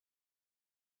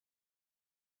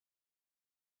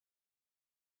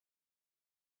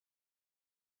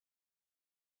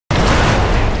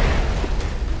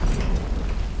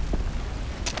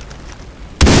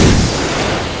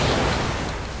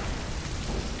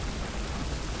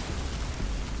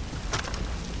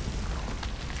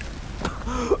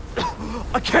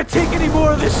I can't take any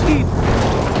more of this heat!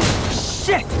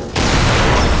 Shit!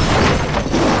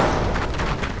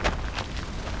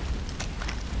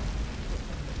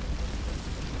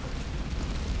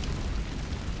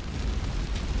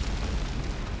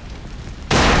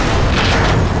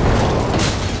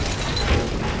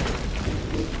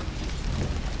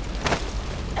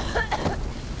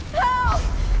 Help!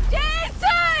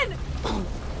 Jason!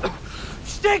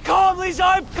 Stay calm, Liza!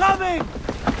 I'm coming!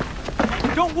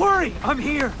 Don't worry, I'm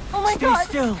here. Oh my Stay God!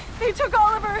 still. They took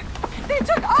Oliver! They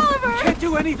took Oliver! Can't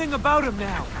do anything about him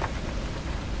now.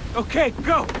 Okay,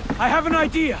 go. I have an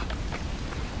idea.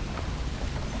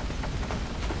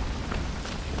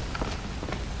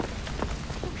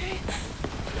 Okay.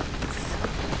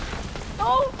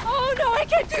 Oh no, I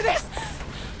can't do this!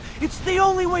 It's the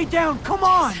only way down. Come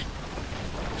on.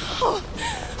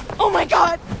 Oh my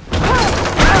God!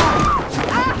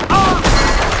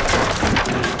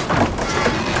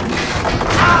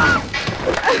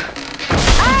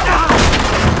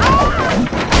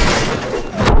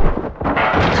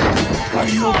 Are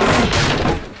you okay?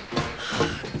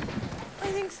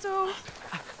 I think so.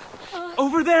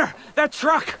 Over there! That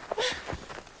truck!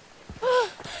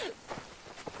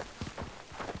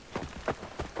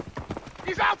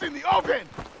 He's out in the open!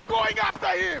 Going after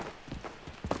him!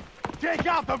 Take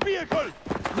out the vehicle!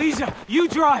 Liza, you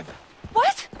drive!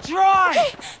 What?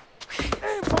 Drive!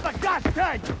 Aim for the gas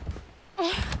tank!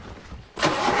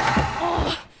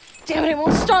 Oh, damn it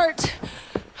won't start.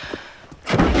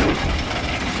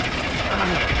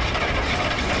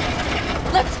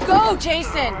 Let's go,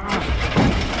 Jason!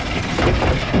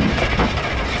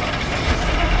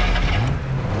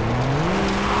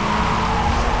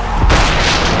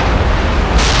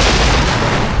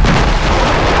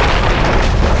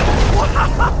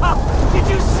 Did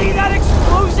you see that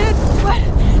explosion? What?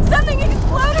 Something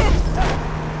exploded!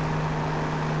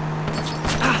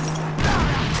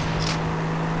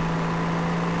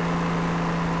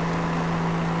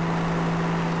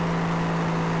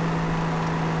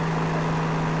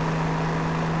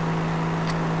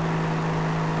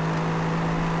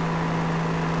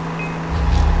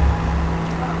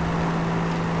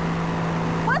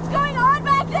 What's going on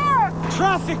back there?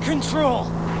 Traffic control!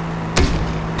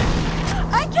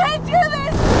 I can't do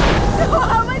this!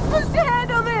 How am I supposed to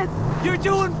handle this? You're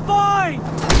doing fine!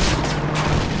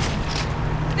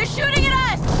 They're shooting at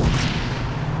us!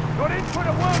 You're in for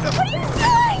the world of... What are you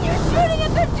doing? You're shooting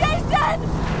at them, Jason!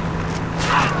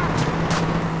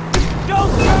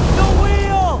 Don't grip the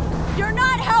wheel! You're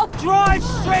not helping! Drive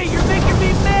straight! You're making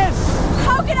me miss!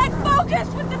 How can I focus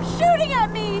with them shooting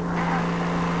at me?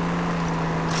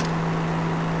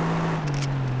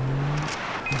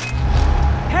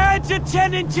 Heads at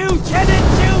 10 and 2! 10 and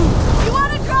 2! You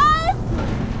want to drive?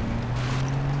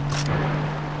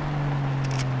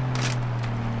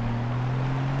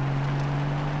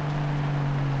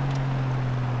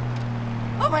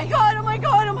 Oh my God, oh my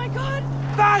God, oh my God!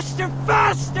 Faster!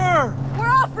 Faster! We're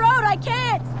off-road, I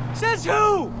can't! Says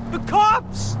who? The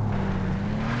cops?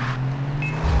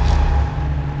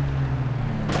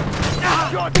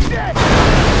 You're dead!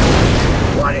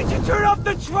 Why did you turn off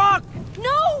the truck?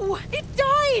 No! It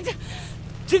died!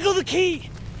 Tickle the key!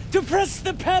 To press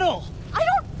the pedal! I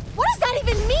don't... What does that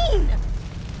even mean?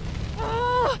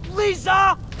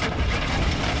 Liza!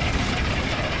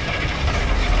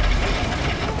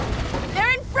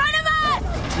 They're in front of us!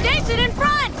 Jason, in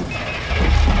front!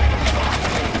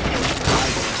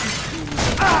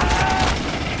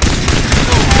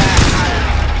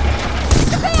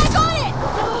 Okay, I got it!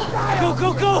 Go, go,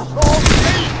 go!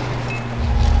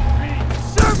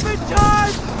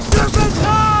 Serpentine!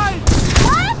 Serpentine!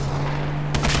 What?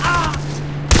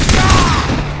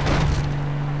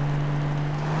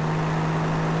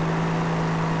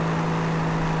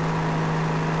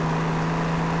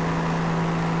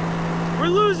 We're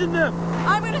losing them!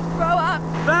 I'm gonna throw up.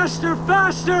 Faster,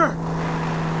 faster!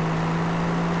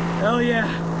 Hell yeah.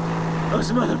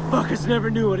 Those motherfuckers never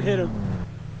knew what hit them.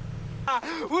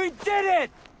 We did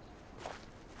it!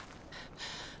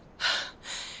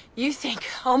 You think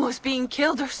almost being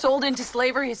killed or sold into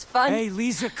slavery is fun? Hey,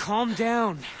 Liza, calm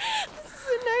down. This is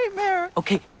a nightmare.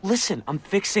 Okay, listen, I'm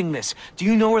fixing this. Do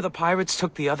you know where the pirates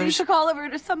took the They others? took Oliver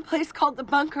to some place called the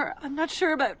Bunker. I'm not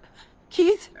sure about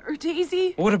Keith or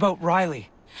Daisy. What about Riley?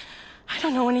 I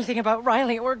don't know anything about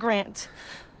Riley or Grant.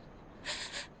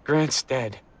 Grant's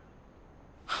dead.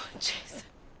 Oh, Jason.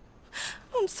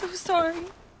 I'm so sorry.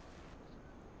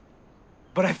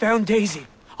 But I found Daisy.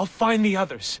 I'll find the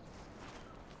others.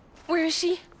 Where is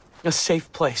she? A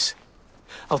safe place.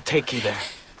 I'll take you there.